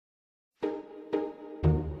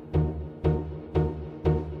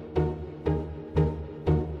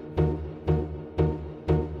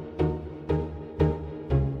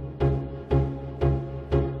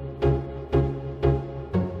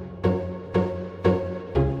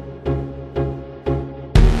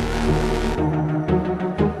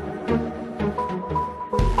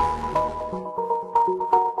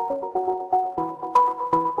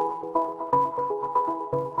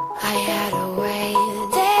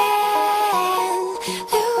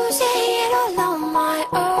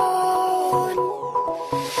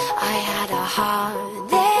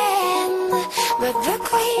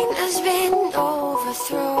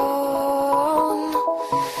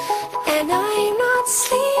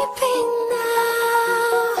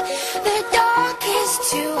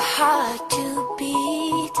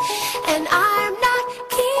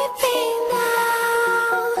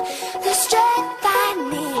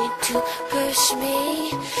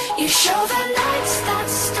You show the lights that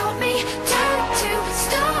stop me, turn to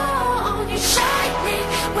stone. You're shining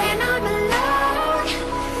when I'm alone,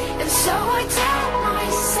 and so I tell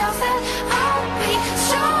myself that I'll be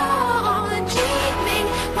strong and dreaming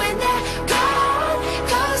when they're gone,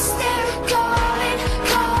 'cause they're calling,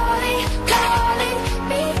 calling, calling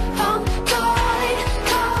me home, calling,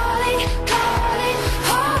 calling, calling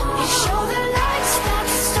home. You show the lights that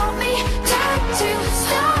stop me, turn to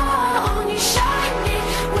stone. You're shining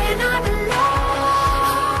when I'm alone.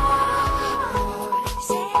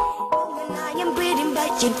 Say, woman, I am breathing,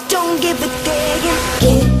 but you don't give a damn.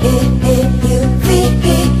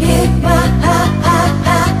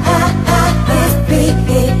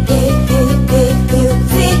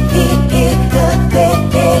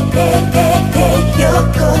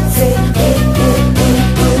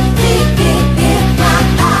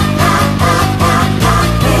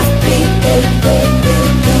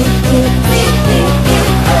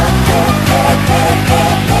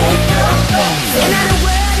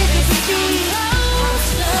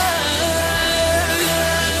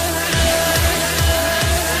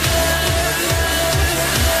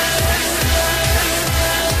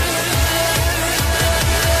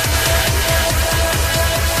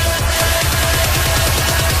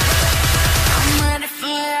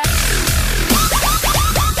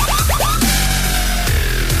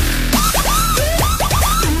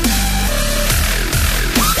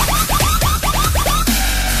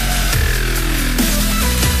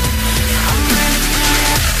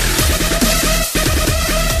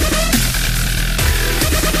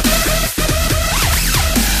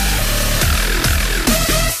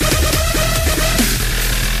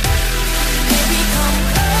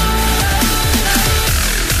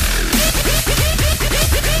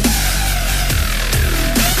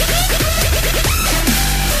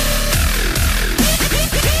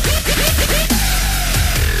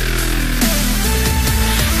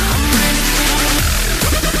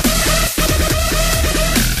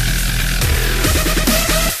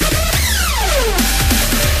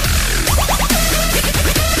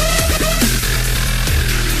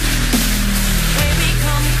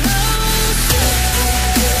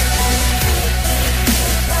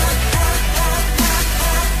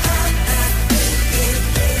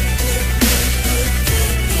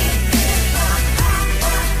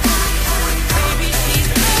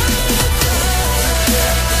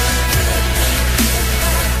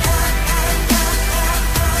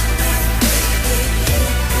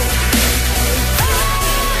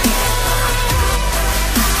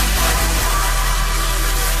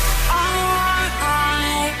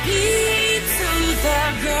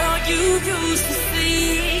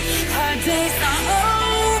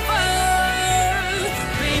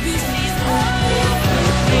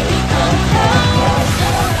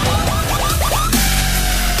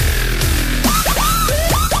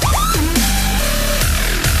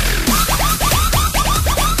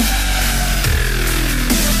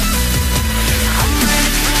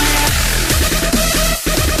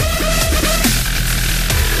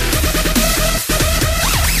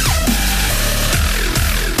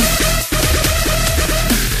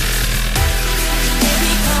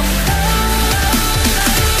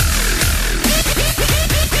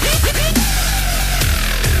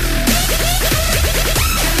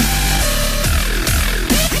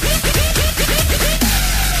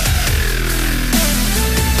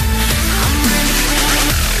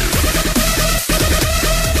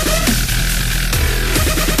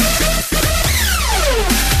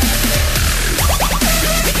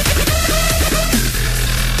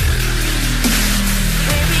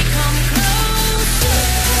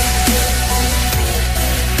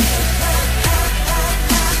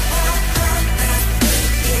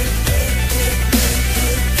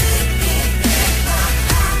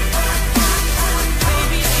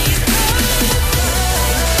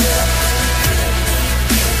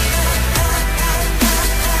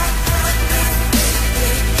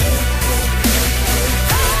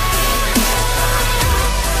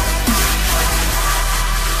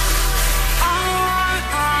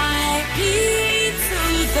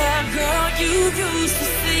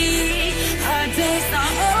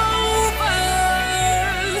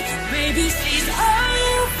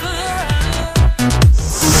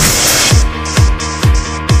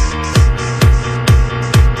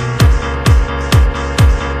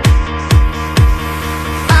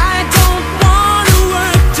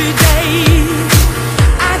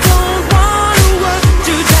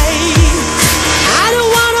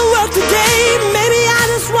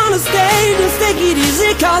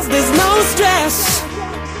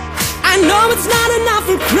 I know it's not enough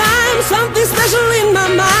for crime. Something special in my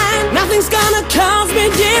mind. Nothing Nothing's gonna cause me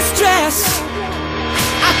distress.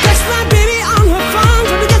 I text my baby on her phone,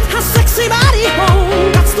 trying to get her sexy body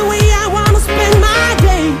home. That's the way I wanna spend my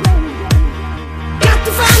day. Got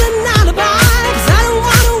to find an alibi, 'cause I don't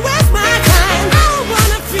wanna waste my time. I don't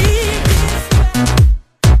wanna feel this.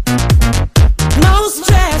 No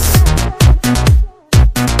stress.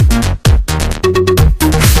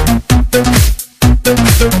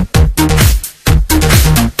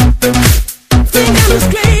 Think I'm just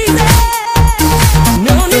crazy.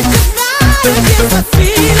 No need to fight against my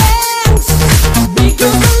feelings,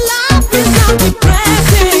 because my life is not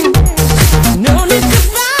depressing. No need to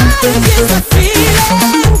fight against my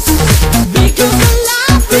feelings, because my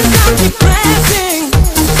life is not depressing.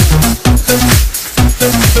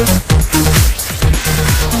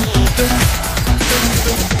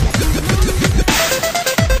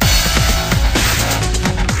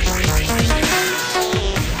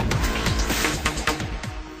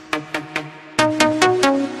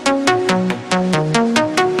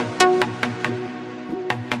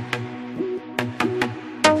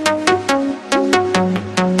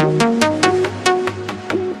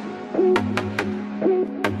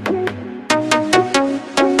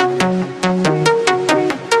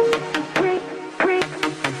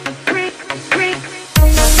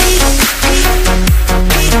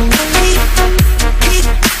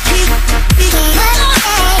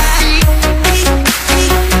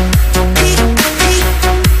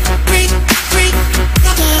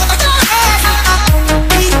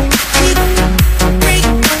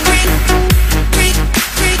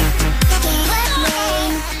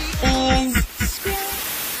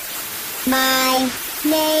 My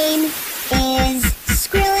name is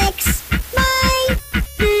Skrillix. My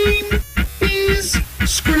name is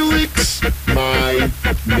Skrillix. My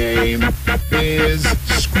name is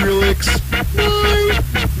Skrillix. My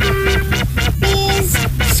name is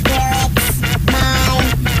Skrillix. My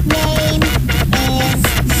name is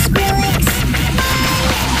Skrillix.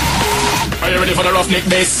 Are you ready for the roughneck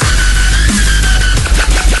bass?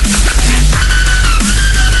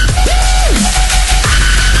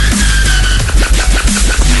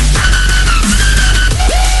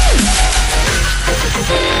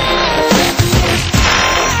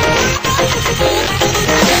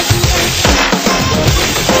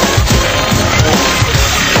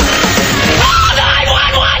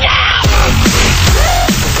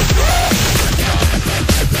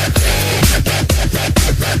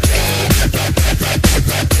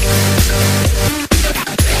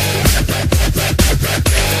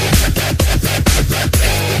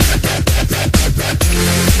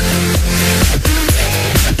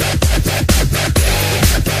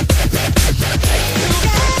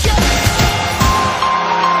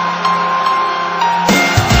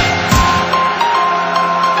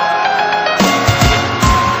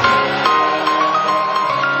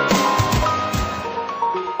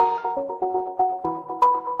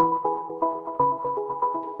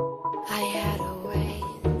 I had a way.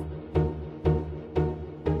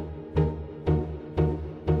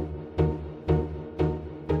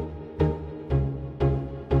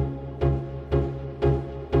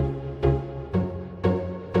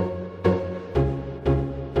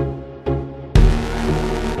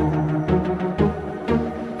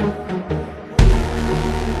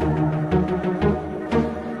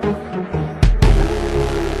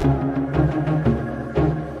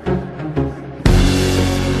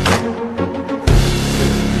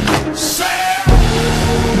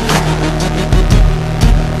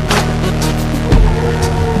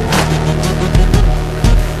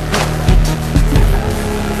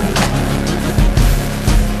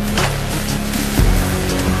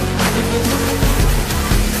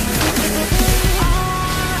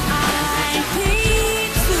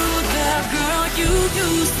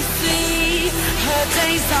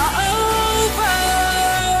 Days are over,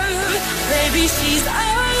 baby, she's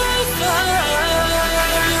over.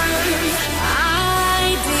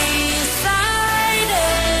 I decided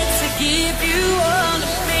to give you all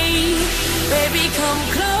of me. Baby, come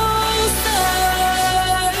closer.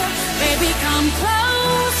 Baby, come closer.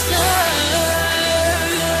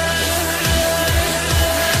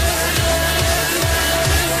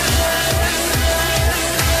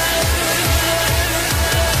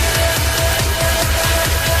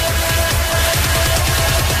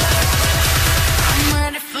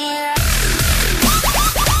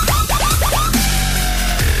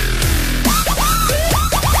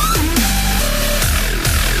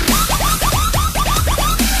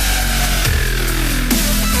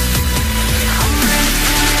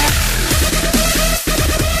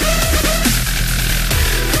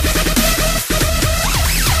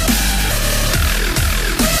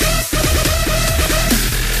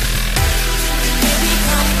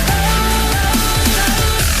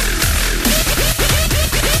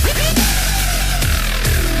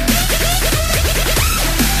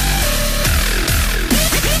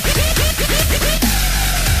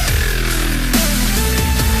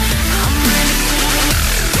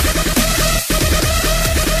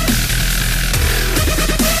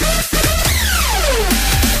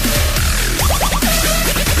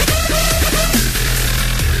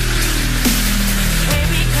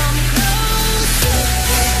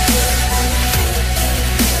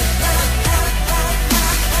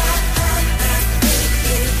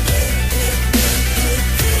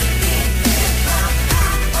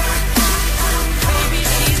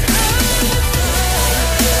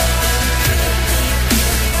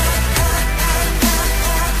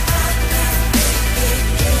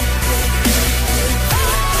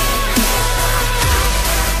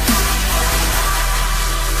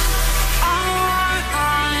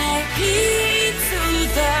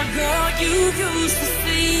 you used to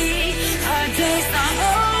see.